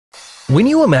When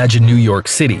you imagine New York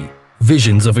City,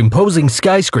 visions of imposing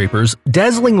skyscrapers,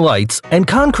 dazzling lights, and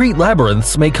concrete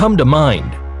labyrinths may come to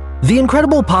mind. The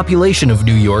incredible population of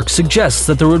New York suggests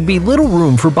that there would be little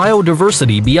room for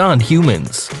biodiversity beyond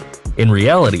humans. In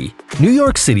reality, New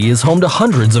York City is home to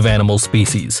hundreds of animal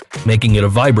species, making it a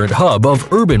vibrant hub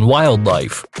of urban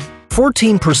wildlife.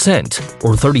 14%,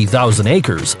 or 30,000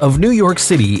 acres, of New York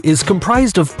City is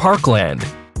comprised of parkland,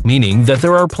 meaning that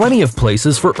there are plenty of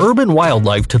places for urban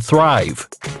wildlife to thrive.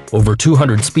 Over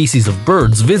 200 species of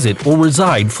birds visit or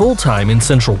reside full-time in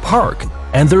Central Park,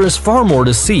 and there is far more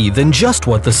to see than just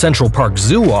what the Central Park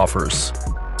Zoo offers.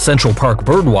 Central Park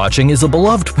birdwatching is a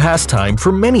beloved pastime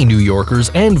for many New Yorkers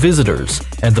and visitors,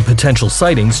 and the potential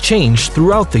sightings change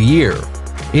throughout the year.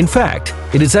 In fact,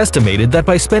 it is estimated that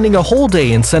by spending a whole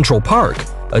day in Central Park,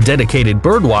 a dedicated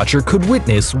birdwatcher could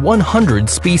witness 100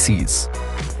 species.